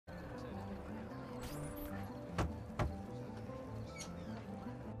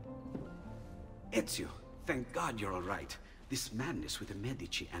Ezio, thank God you're all right. This madness with the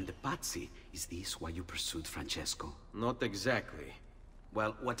Medici and the Pazzi, is this why you pursued Francesco? Not exactly.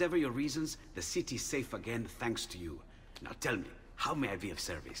 Well, whatever your reasons, the city's safe again thanks to you. Now tell me, how may I be of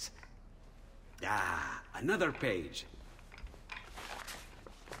service? Ah, another page.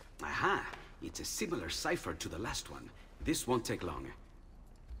 Aha, it's a similar cipher to the last one. This won't take long.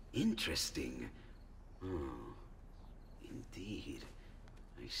 Interesting. Oh, indeed.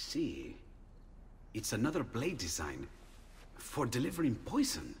 I see. It's another blade design. For delivering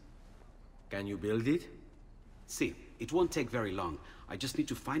poison. Can you build it? See, it won't take very long. I just need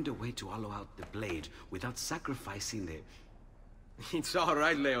to find a way to hollow out the blade without sacrificing the... It's all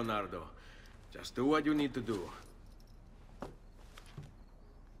right, Leonardo. Just do what you need to do.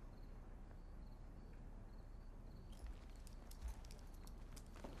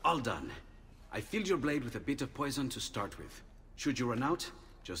 All done. I filled your blade with a bit of poison to start with. Should you run out,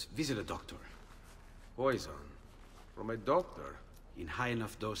 just visit a doctor. Poison? From a doctor? In high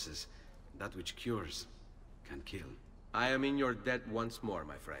enough doses, that which cures can kill. I am in your debt once more,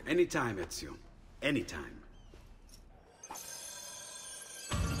 my friend. Anytime, Ezio. Anytime.